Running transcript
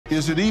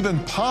Is it even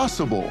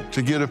possible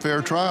to get a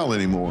fair trial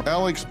anymore?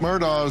 Alex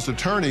Murdaugh's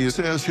attorney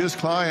says his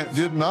client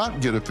did not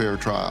get a fair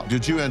trial.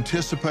 Did you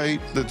anticipate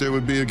that there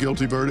would be a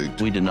guilty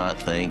verdict? We did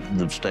not think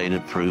the state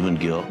had proven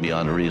guilt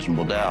beyond a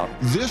reasonable doubt.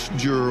 This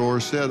juror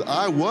said,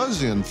 I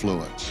was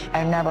influenced.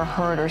 I've never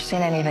heard or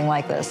seen anything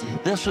like this.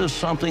 This is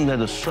something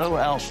that is so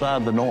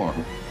outside the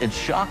norm. It's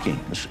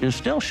shocking. It's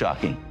still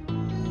shocking.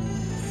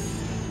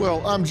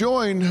 Well, I'm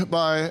joined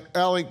by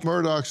Alex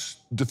Murdaugh's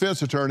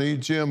defense attorney,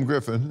 Jim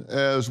Griffin,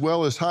 as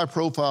well as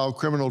high-profile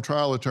criminal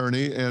trial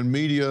attorney and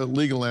media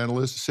legal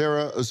analyst,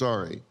 Sarah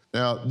Azari.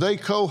 Now, they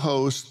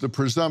co-host The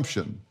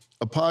Presumption,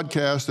 a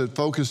podcast that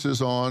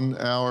focuses on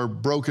our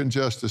broken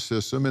justice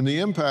system and the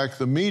impact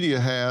the media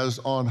has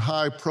on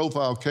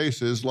high-profile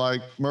cases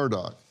like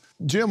Murdaugh.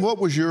 Jim, what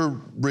was your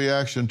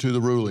reaction to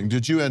the ruling?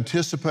 Did you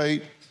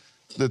anticipate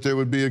that there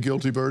would be a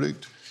guilty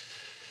verdict?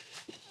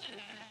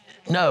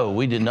 No,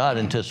 we did not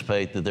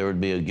anticipate that there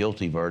would be a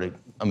guilty verdict.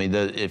 I mean,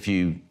 if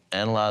you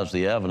analyze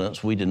the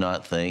evidence, we did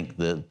not think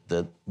that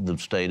the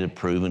state had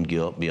proven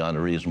guilt beyond a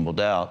reasonable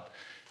doubt.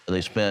 They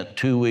spent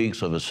 2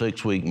 weeks of a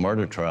 6-week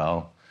murder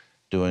trial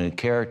doing a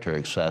character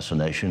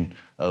assassination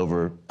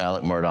over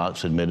Alex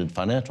Murdaugh's admitted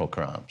financial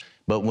crimes.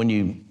 But when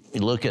you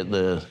look at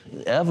the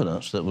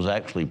evidence that was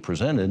actually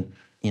presented,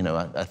 you know,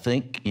 I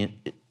think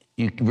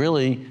you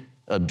really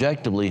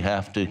objectively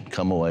have to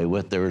come away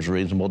with there is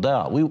reasonable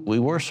doubt. We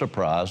were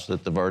surprised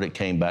that the verdict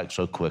came back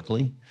so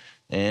quickly,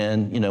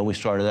 and, you know, we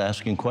started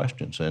asking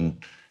questions,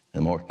 and the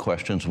more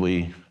questions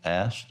we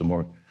asked, the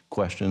more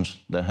questions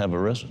that have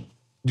arisen.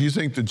 Do you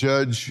think the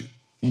judge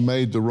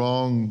made the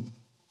wrong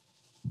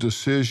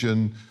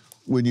decision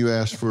when you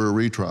asked for a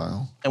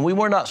retrial? And we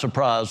were not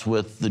surprised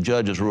with the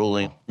judge's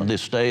ruling. The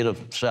state of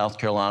South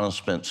Carolina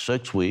spent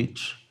 6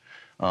 weeks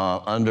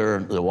under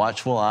the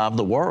watchful eye of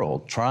the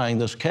world trying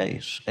this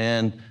case.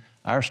 And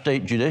our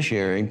state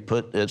judiciary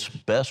put its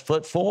best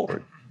foot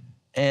forward.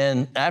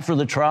 And after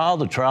the trial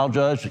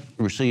judge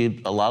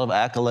received a lot of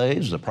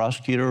accolades, the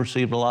prosecutor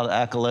received a lot of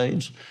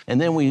accolades,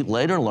 and then we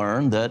later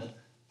learned that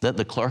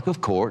the clerk of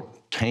court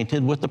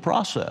tainted with the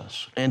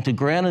process. And to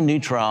grant a new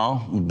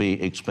trial would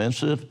be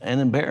expensive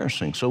and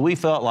embarrassing. So we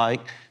felt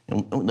like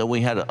that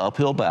we had an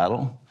uphill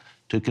battle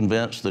to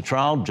convince the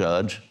trial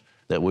judge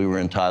that we were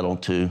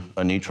entitled to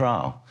a new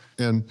trial.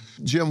 And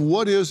Jim,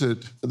 what is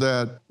it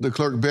that the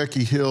clerk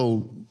Becky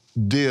Hill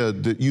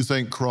did that you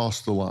think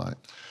crossed the line?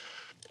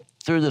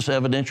 Through this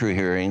evidentiary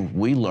hearing,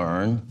 we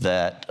learned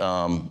that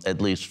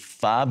at least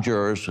 5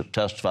 jurors have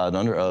testified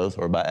under oath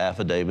or by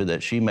affidavit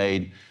that she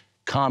made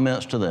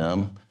comments to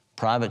them,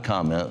 private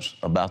comments,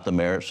 about the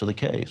merits of the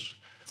case.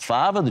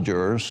 5 of the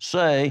jurors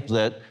say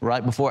that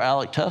right before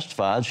Alex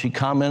testified, she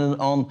commented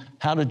on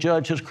how to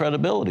judge his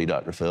credibility,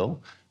 Dr. Phil.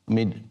 I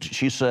mean,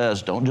 she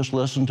says, don't just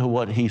listen to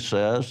what he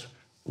says,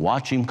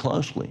 watch him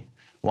closely,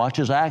 watch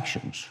his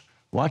actions,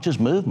 watch his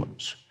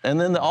movements. And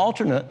then the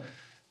alternate,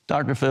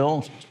 Dr.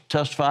 Phil,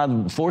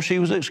 testified before she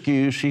was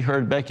excused, she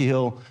heard Becky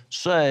Hill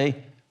say,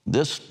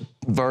 this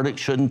verdict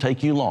shouldn't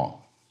take you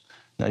long.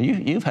 Now,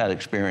 you've had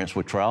experience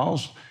with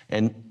trials,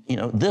 and, you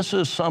know, this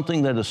is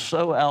something that is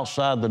so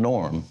outside the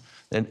norm.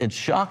 It's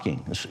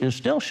shocking. It's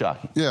still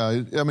shocking.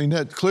 Yeah, I mean,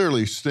 that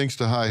clearly stinks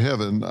to high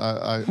heaven.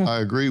 I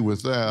agree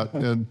with that.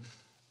 And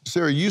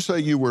Sarah, you say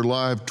you were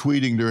live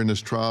tweeting during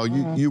this trial.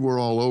 You were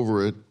all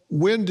over it.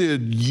 When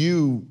did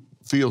you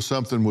feel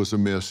something was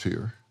amiss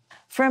here?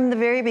 From the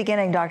very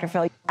beginning, Dr.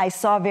 Phil, I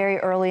saw very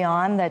early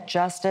on that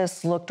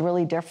justice looked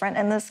really different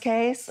in this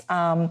case.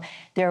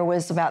 There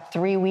was about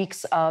 3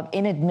 weeks of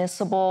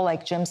inadmissible,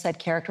 like Jim said,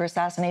 character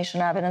assassination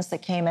evidence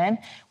that came in,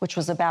 which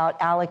was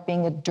about Alec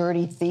being a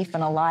dirty thief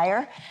and a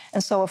liar.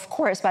 And so, of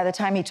course, by the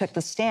time he took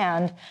the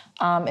stand,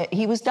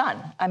 he was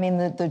done. I mean,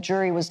 the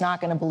jury was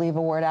not going to believe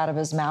a word out of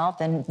his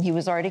mouth, and he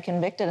was already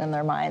convicted in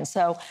their minds.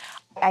 So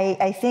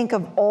I think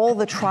of all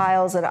the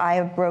trials that I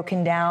have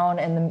broken down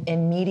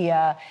in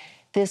media,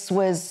 this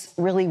was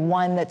really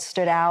one that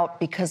stood out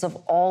because of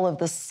all of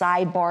the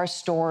sidebar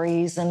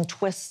stories and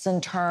twists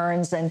and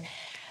turns and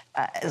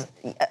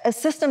a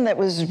system that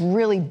was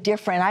really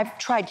different. I've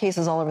tried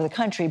cases all over the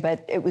country,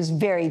 but it was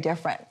very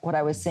different what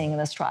I was seeing in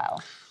this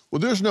trial. Well,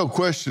 there's no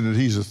question that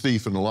he's a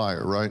thief and a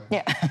liar, right?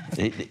 Yeah.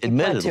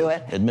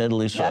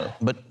 Admittedly so. Yeah.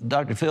 But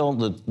Dr. Phil,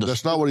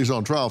 that's not what he's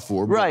on trial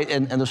for. But... Right,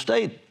 and the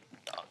state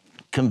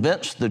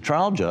convinced the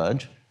trial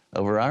judge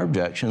over our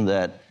objection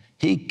that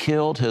he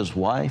killed his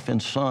wife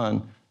and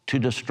son to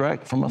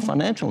distract from a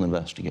financial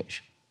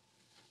investigation.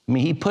 I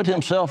mean, he put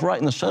himself right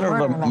in the center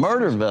of a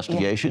murder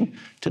investigation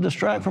to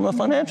distract from a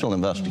financial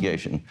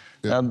investigation.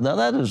 Yeah. Now,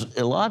 that is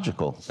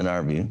illogical in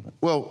our view.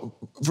 Well,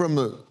 from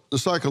the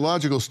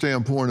psychological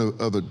standpoint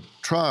of a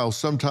trial,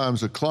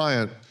 sometimes a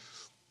client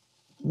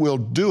will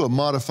do a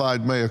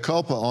modified mea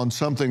culpa on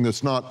something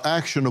that's not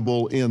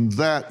actionable in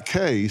that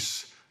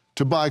case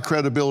to buy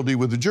credibility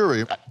with the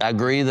jury. I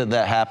agree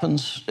that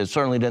happens. It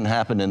certainly didn't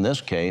happen in this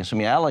case. I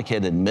mean, Alec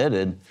had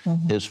admitted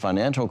his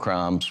financial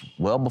crimes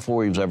well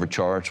before he was ever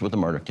charged with a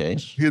murder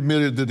case. He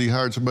admitted that he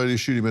hired somebody to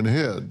shoot him in the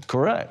head.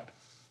 Correct.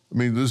 I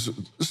mean, this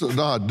is an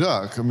odd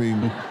duck. I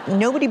mean...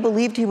 Nobody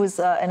believed he was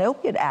an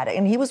opiate addict,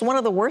 and he was one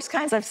of the worst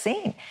kinds I've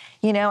seen,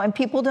 you know, and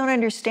people don't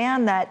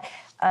understand that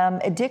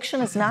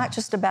addiction is not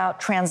just about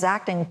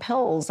transacting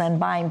pills and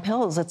buying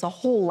pills. It's a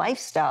whole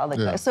lifestyle.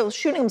 Yeah. So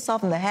shooting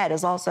himself in the head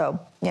is also,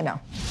 you know.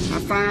 I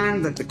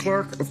find that the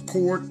clerk of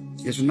court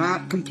is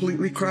not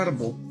completely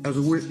credible as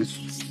a witness.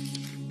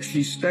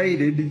 She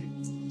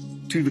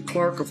stated to the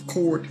clerk of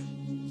court,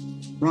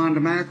 Rhonda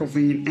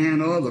McElveen,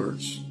 and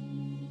others,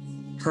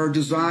 her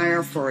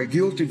desire for a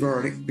guilty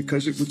verdict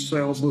because it would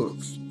sell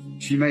books.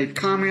 She made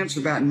comments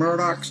about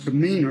Murdaugh's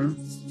demeanor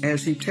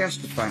as he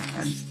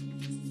testified.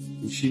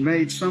 And she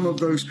made some of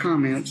those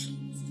comments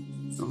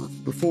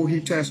before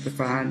he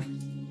testified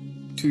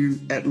to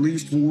at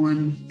least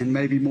one and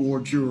maybe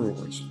more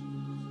jurors.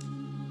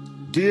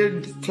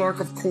 Did Clerk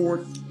of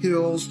Court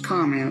Hill's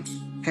comments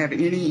have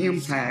any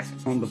impact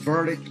on the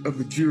verdict of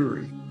the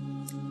jury?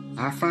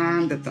 I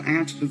find that the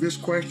answer to this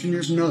question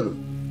is no.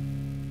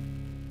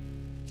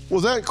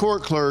 Well, that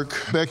court clerk,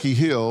 Becky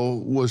Hill,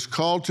 was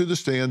called to the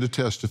stand to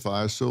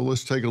testify, so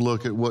let's take a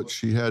look at what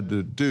she had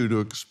to do to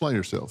explain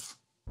herself.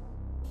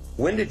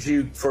 When did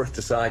you first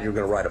decide you were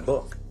going to write a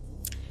book?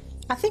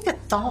 I think a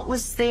thought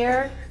was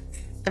there,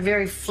 a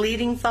very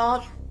fleeting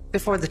thought,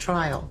 before the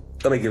trial.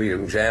 Let me give you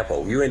an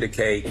example. You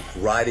indicate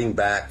writing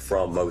back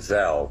from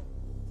Moselle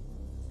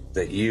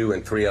that you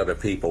and 3 other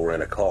people were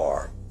in a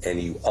car,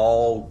 and you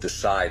all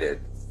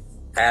decided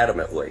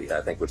adamantly,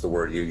 I think was the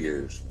word you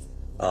used,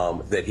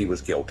 that he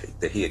was guilty,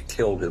 that he had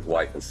killed his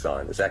wife and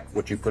son. Is that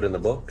what you put in the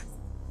book?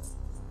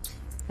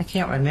 I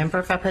can't remember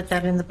if I put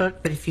that in the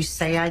book, but if you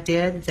say I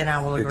did, then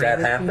I will agree with you. Did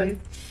that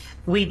happen?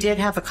 We did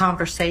have a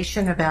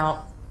conversation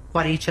about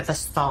what each of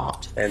us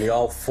thought. And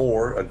all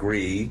 4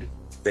 agreed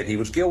that he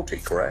was guilty,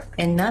 correct?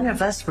 And none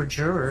of us were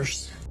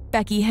jurors.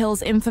 Becky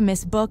Hill's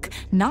infamous book,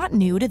 not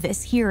new to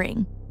this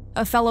hearing.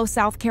 A fellow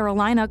South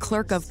Carolina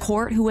clerk of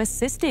court who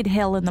assisted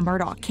Hill in the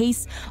Murdaugh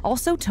case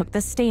also took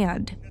the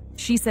stand.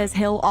 She says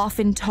Hill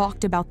often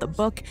talked about the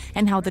book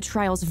and how the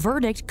trial's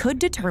verdict could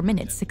determine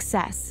its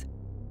success.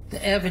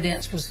 The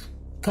evidence was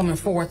coming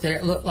forth that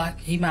it looked like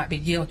he might be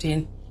guilty,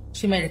 and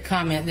she made a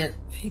comment that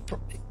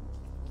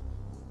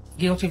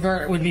guilty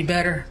verdict would be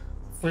better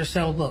for the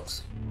sale of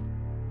books.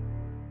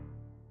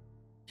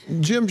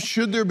 Jim,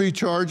 should there be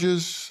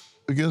charges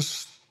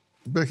against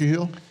Becky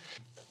Hill?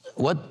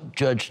 What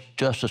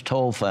Justice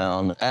Toll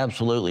found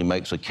absolutely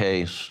makes a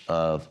case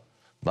of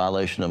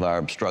violation of our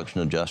obstruction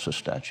of justice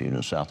statute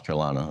in South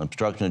Carolina.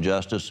 Obstruction of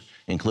justice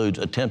includes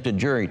attempted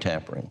jury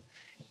tampering.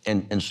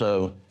 And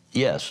so,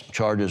 yes,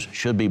 charges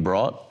should be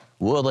brought.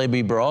 Will they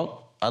be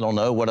brought? I don't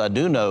know. What I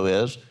do know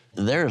is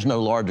there is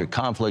no larger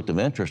conflict of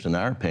interest, in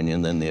our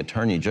opinion, than the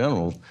Attorney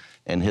General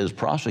and his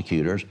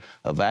prosecutors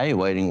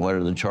evaluating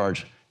whether to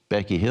charge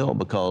Becky Hill,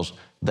 because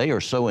they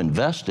are so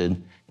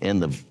invested in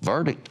the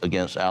verdict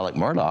against Alex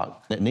Murdaugh.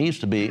 It needs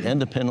to be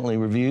independently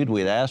reviewed.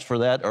 We'd asked for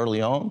that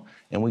early on,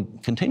 and we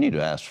continue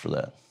to ask for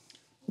that.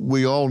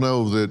 We all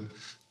know that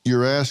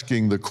you're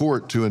asking the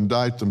court to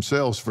indict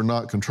themselves for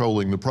not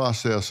controlling the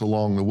process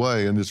along the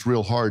way, and it's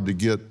real hard to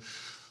get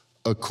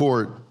a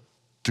court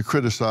to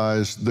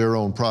criticize their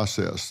own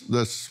process.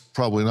 That's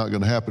probably not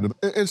going to happen.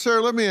 And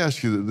Sarah, let me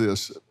ask you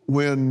this.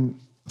 When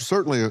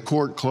certainly a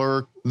court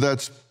clerk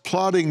that's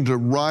plotting to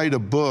write a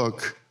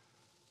book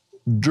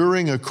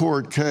during a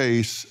court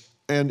case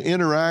and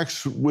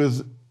interacts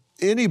with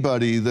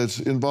anybody that's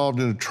involved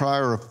in a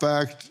trier of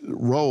fact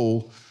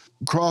role,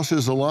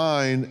 crosses a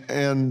line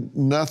and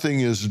nothing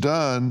is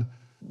done,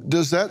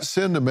 does that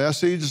send a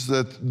message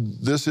that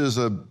this is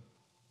a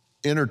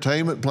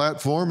entertainment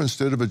platform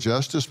instead of a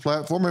justice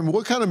platform? I mean,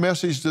 what kind of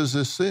message does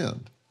this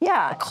send?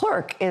 Yeah, a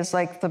clerk is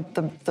like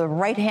the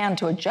right hand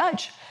to a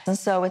judge. And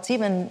so it's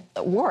even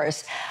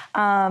worse.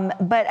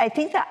 But I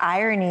think the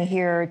irony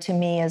here to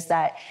me is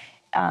that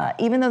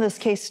even though this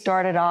case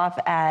started off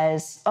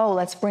as, oh,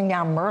 let's bring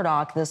down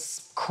Murdaugh,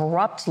 this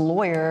corrupt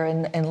lawyer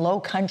in low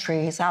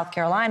country, South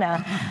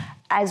Carolina,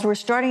 as we're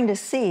starting to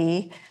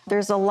see,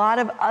 there's a lot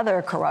of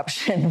other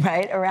corruption,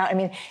 right, around. I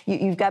mean,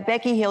 you've got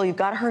Becky Hill, you've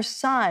got her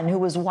son who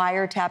was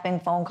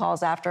wiretapping phone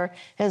calls after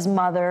his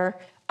mother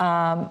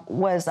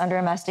was under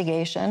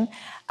investigation.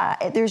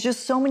 There's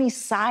just so many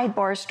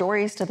sidebar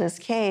stories to this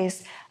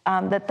case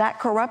that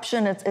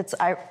corruption, it's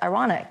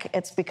ironic.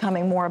 It's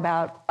becoming more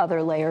about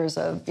other layers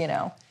of,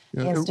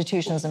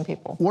 institutions and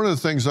people. One of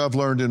the things I've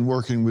learned in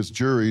working with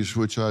juries,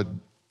 which I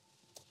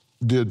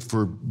did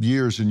for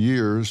years and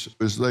years,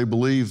 is they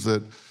believe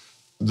that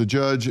the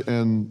judge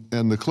and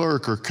the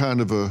clerk are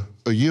kind of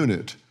a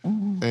unit.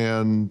 Mm-hmm.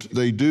 And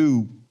they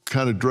do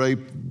kind of drape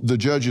the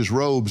judge's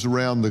robes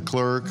around the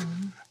clerk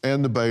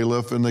and the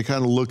bailiff, and they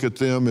kind of look at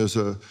them as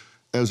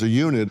a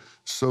unit.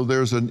 So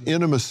there's an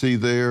intimacy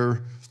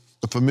there,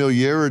 a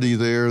familiarity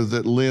there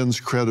that lends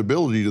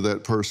credibility to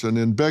that person.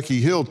 And Becky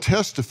Hill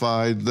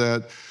testified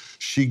that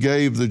she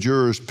gave the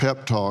jurors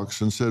pep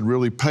talks and said,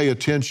 really pay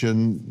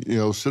attention,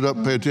 sit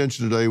up, pay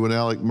attention today when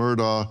Alex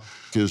Murdaugh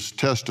is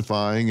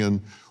testifying.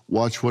 And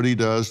watch what he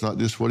does, not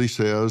just what he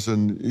says.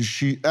 And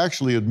she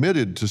actually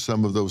admitted to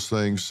some of those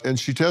things. And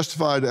she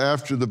testified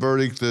after the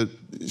verdict that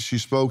she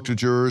spoke to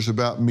jurors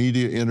about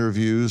media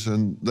interviews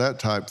and that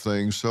type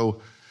thing.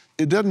 So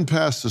it doesn't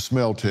pass the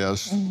smell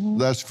test,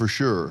 that's for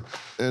sure.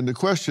 And the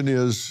question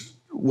is,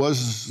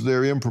 was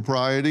there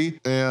impropriety?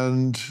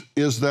 And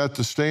is that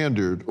the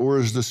standard? Or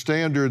is the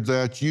standard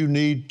that you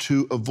need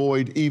to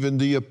avoid even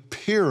the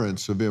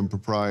appearance of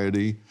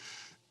impropriety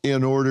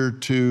in order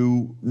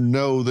to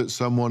know that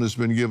someone has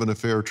been given a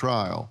fair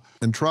trial?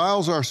 And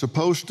trials are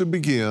supposed to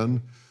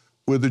begin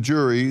with a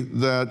jury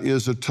that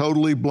is a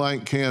totally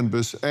blank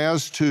canvas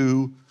as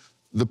to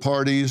the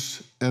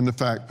parties and the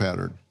fact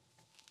pattern.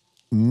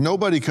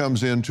 Nobody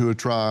comes into a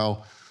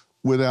trial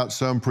without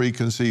some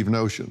preconceived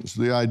notions.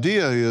 The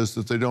idea is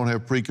that they don't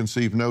have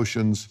preconceived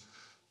notions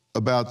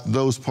about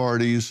those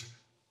parties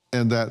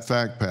and that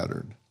fact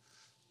pattern.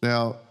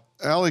 Now,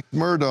 Alex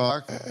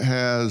Murdaugh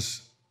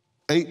has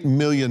 8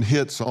 million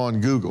hits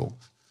on Google.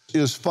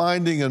 Is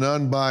finding an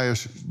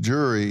unbiased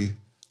jury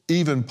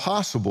even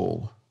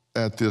possible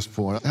at this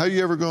point? How are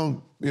you ever going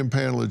to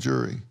impanel a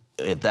jury?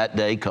 If that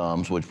day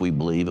comes, which we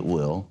believe it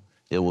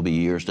will be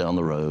years down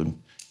the road.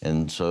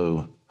 And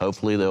so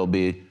hopefully there'll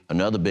be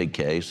another big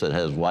case that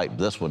has wiped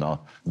this one off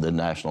the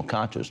national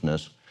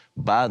consciousness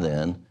by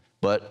then.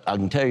 But I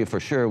can tell you for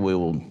sure we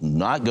will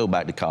not go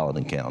back to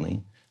Colleton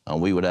County.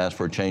 We would ask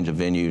for a change of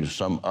venue to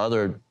some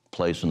other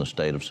place in the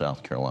state of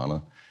South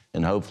Carolina,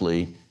 and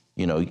hopefully,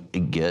 you know,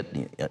 get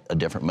a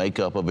different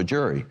makeup of a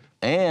jury.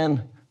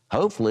 And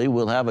hopefully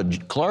we'll have a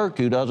clerk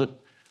who doesn't,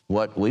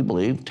 what we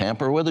believe,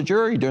 tamper with a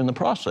jury during the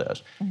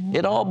process.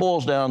 It all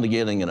boils down to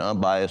getting an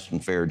unbiased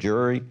and fair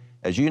jury.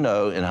 As you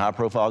know, in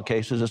high-profile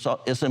cases,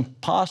 it's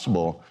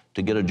impossible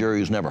to get a jury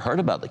who's never heard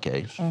about the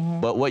case.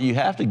 But what you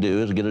have to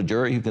do is get a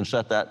jury who can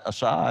set that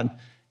aside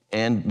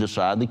and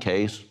decide the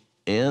case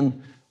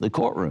in the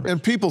courtroom.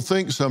 And people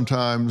think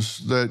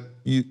sometimes that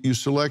you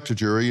select a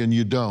jury and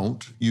you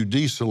don't. You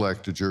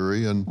deselect a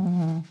jury,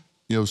 and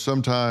you know,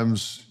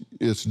 sometimes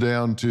it's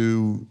down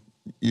to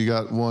you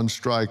got one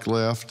strike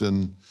left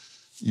and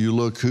you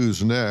look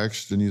who's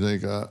next and you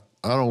think, I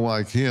don't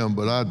like him,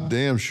 but I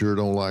damn sure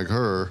don't like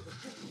her.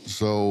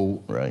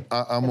 So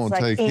I'm going to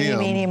take him.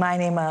 Meeny,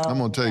 miny, mo. I'm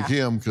going to take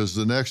him because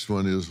the next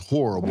one is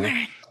horrible.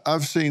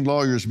 I've seen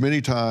lawyers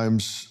many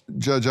times,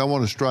 Judge, I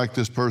want to strike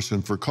this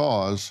person for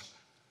cause.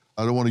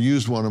 I don't want to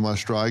use one of my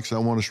strikes. I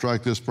want to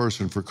strike this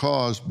person for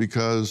cause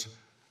because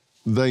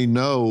they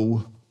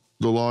know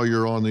the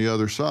lawyer on the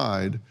other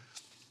side.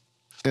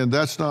 And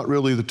that's not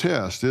really the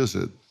test, is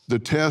it? The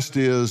test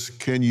is,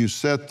 can you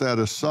set that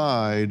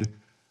aside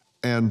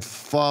and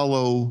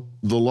follow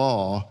the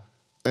law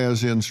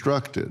as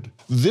instructed?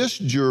 This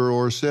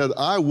juror said,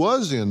 I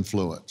was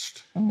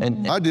influenced.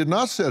 And I did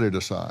not set it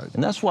aside.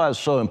 And that's why it's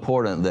so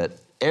important that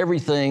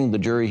everything the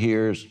jury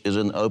hears is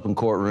in the open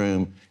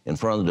courtroom, in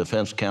front of the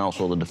defense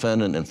counsel, the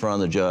defendant in front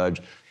of the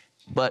judge.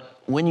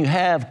 But when you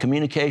have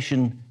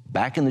communication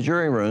back in the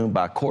jury room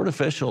by a court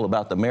official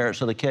about the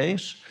merits of the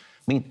case,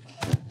 I mean,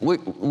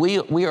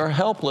 we are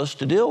helpless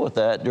to deal with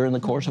that during the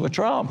course of a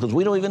trial because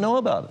we don't even know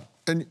about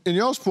it. And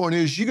y'all's point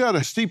is, you got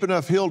a steep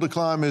enough hill to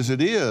climb as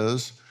it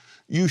is.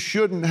 You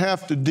shouldn't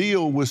have to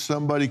deal with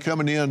somebody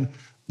coming in,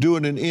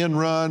 doing an end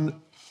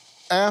run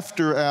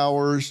after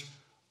hours,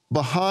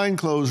 behind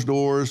closed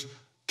doors,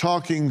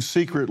 talking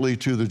secretly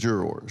to the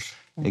jurors.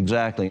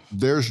 Exactly.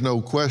 There's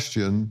no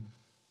question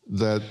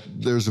that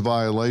there's a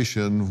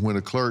violation when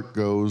a clerk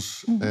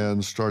goes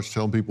and starts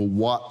telling people,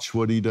 watch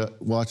what he does,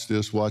 watch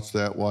this, watch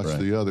that, watch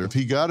the other. If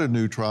he got a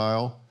new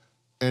trial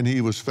and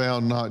he was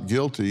found not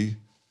guilty,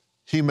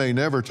 he may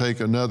never take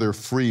another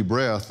free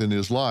breath in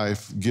his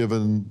life,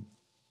 given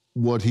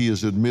what he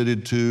has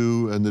admitted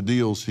to and the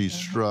deals he's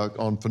struck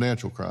on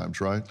financial crimes,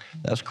 right?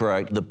 That's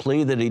correct. The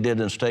plea that he did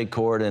in state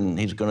court, and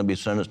he's going to be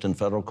sentenced in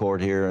federal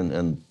court here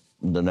in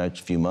the next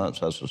few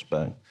months, I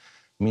suspect.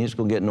 I mean, he's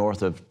going to get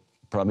north of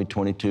probably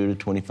 22 to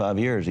 25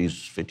 years. He's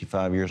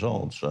 55 years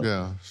old, so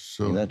yeah.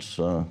 So I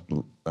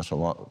mean, that's a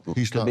lot.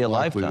 He's could not be a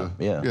likely lifetime.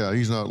 Yeah,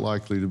 he's not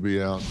likely to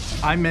be out.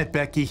 I met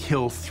Becky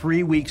Hill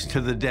 3 weeks to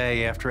the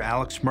day after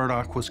Alex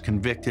Murdaugh was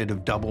convicted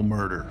of double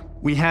murder.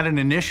 We had an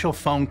initial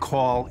phone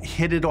call,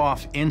 hit it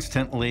off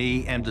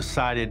instantly, and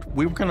decided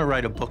we were going to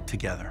write a book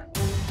together.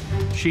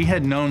 She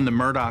had known the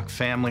Murdaugh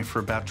family for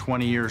about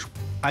 20 years.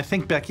 I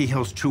think Becky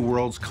Hill's two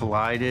worlds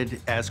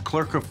collided. As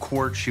clerk of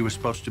court, she was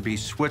supposed to be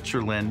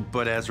Switzerland,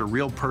 but as a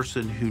real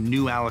person who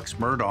knew Alex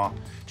Murdaugh,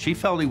 she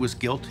felt he was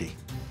guilty.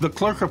 The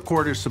clerk of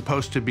court is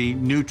supposed to be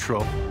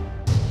neutral.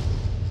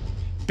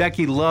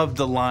 Becky loved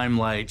the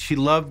limelight. She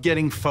loved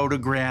getting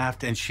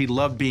photographed, and she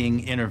loved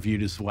being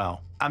interviewed as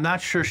well. I'm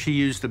not sure she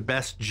used the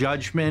best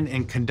judgment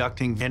in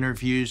conducting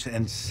interviews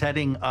and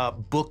setting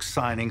up book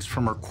signings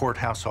from her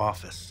courthouse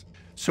office.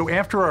 So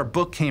after our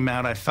book came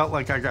out, I felt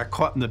like I got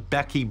caught in the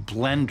Becky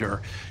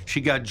blender.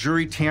 She got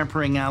jury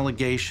tampering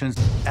allegations,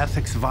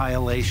 ethics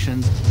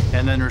violations,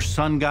 and then her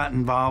son got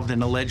involved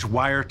in alleged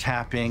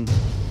wiretapping.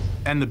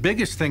 And the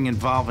biggest thing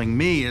involving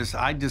me is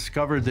I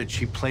discovered that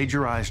she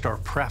plagiarized our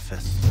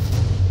preface.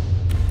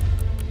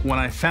 When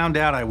I found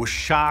out, I was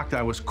shocked,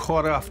 I was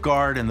caught off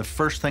guard, and the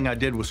first thing I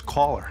did was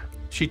call her.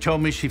 She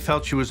told me she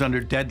felt she was under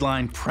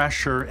deadline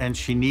pressure and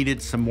she needed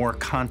some more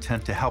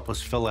content to help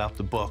us fill out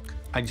the book.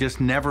 I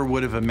just never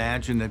would have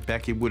imagined that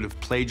Becky would have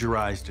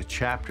plagiarized a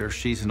chapter.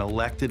 She's an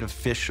elected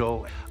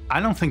official.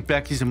 I don't think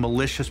Becky's a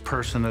malicious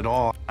person at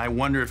all. I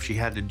wonder if she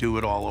had to do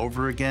it all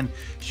over again,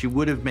 she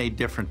would have made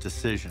different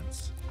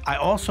decisions. I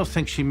also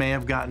think she may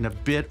have gotten a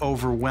bit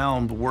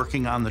overwhelmed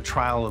working on the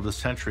trial of the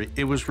century.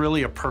 It was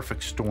really a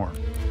perfect storm.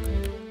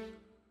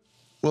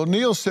 Well,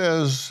 Neil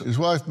says his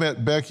wife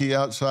met Becky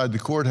outside the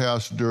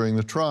courthouse during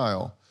the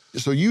trial.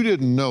 So you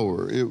didn't know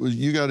her.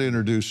 You got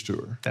introduced to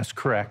her. That's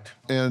correct.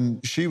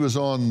 And she was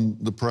on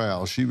the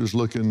prowl. She was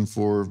looking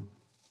for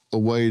a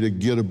way to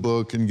get a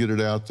book and get it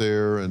out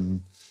there,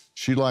 and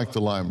she liked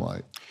the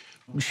limelight.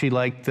 She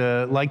liked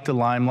the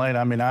limelight.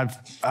 I mean,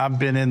 I've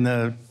been in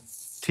the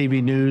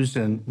TV news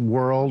and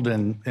world,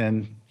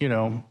 and you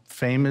know,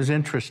 fame is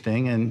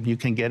interesting, and you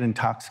can get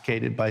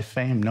intoxicated by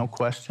fame, no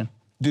question.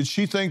 Did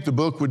she think the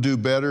book would do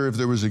better if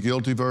there was a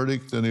guilty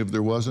verdict than if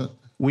there wasn't?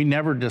 We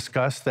never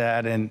discussed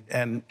that,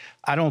 and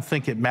I don't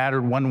think it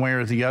mattered one way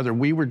or the other.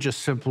 We were just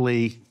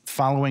simply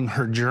following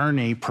her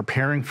journey,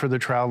 preparing for the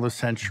trial of the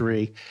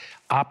century,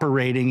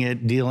 operating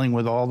it, dealing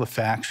with all the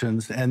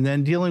factions, and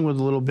then dealing with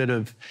a little bit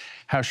of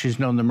how she's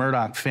known the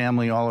Murdaugh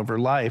family all of her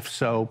life.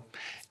 So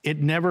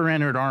it never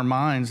entered our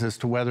minds as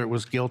to whether it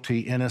was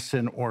guilty,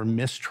 innocent, or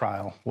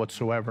mistrial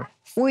whatsoever.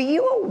 Were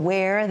you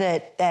aware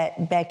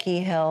that Becky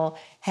Hill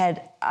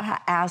had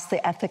asked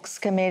the ethics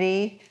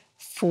committee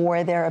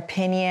for their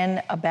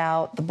opinion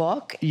about the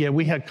book? Yeah,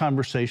 we had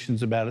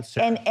conversations about it,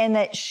 Sarah. And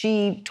that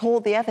she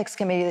told the ethics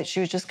committee that she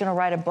was just going to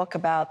write a book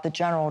about the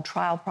general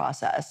trial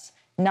process,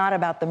 not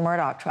about the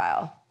Murdaugh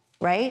trial,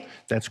 right?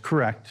 That's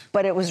correct.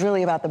 But it was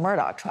really about the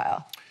Murdaugh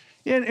trial.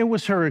 It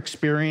was her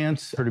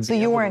experience. So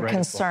you weren't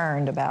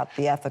concerned about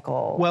the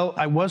ethical? Well,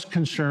 I was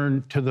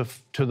concerned to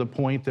the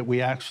point that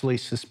we actually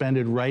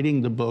suspended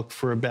writing the book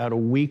for about a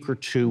week or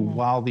two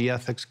while the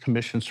Ethics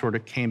Commission sort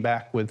of came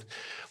back with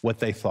what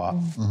they thought.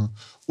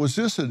 Was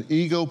this an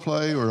ego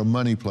play or a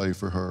money play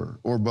for her,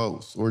 or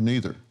both, or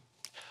neither?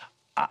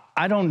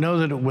 I don't know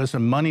that it was a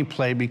money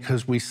play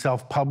because we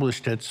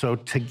self-published it, so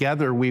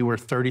together we were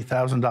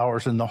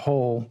 $30,000 in the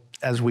hole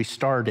as we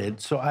started.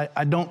 So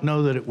I don't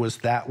know that it was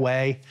that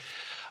way.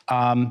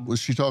 Was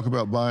she talking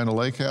about buying a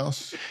lake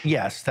house?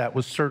 Yes, that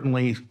was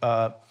certainly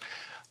a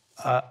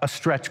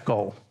stretch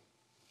goal.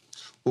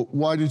 Well,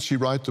 why did she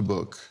write the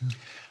book?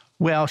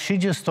 Well, she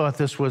just thought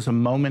this was a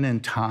moment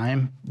in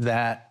time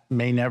that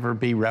may never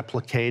be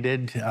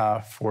replicated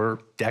for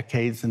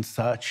decades and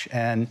such.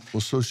 And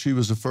well, so she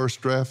was a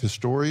first draft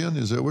historian?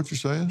 Is that what you're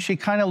saying? She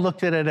kind of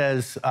looked at it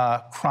as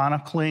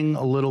chronicling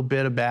a little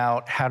bit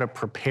about how to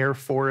prepare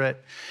for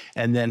it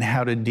and then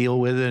how to deal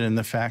with it, and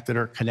the fact that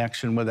her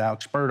connection with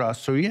Alex Murdaugh.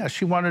 So yeah,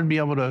 she wanted to be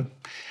able to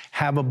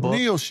have a book.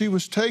 Neil, she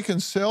was taking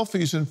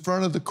selfies in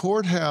front of the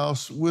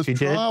courtaught with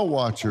trial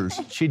watchers.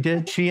 She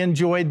did. She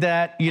enjoyed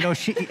that. You know,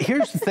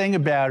 here's the thing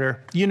about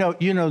her. You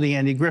know the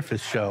Andy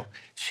Griffith show.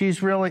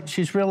 She's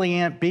really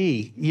Aunt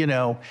B. You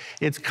know,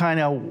 it's kind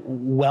of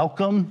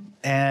welcome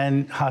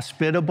and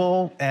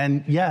hospitable.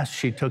 And yes,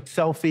 she took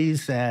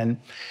selfies and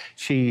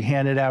she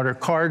handed out her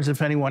cards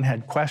if anyone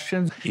had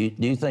questions. Do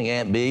you think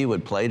Aunt B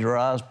would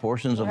plagiarize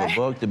portions of a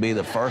book to be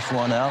the first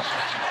one out?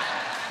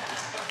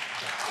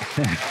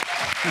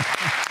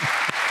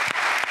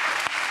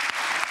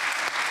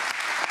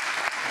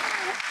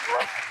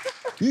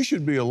 You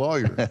should be a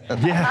lawyer.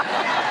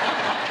 Yeah.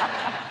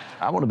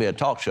 I want to be a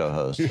talk show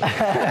host.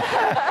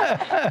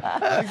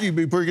 I think you'd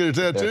be pretty good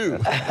at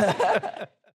that, too.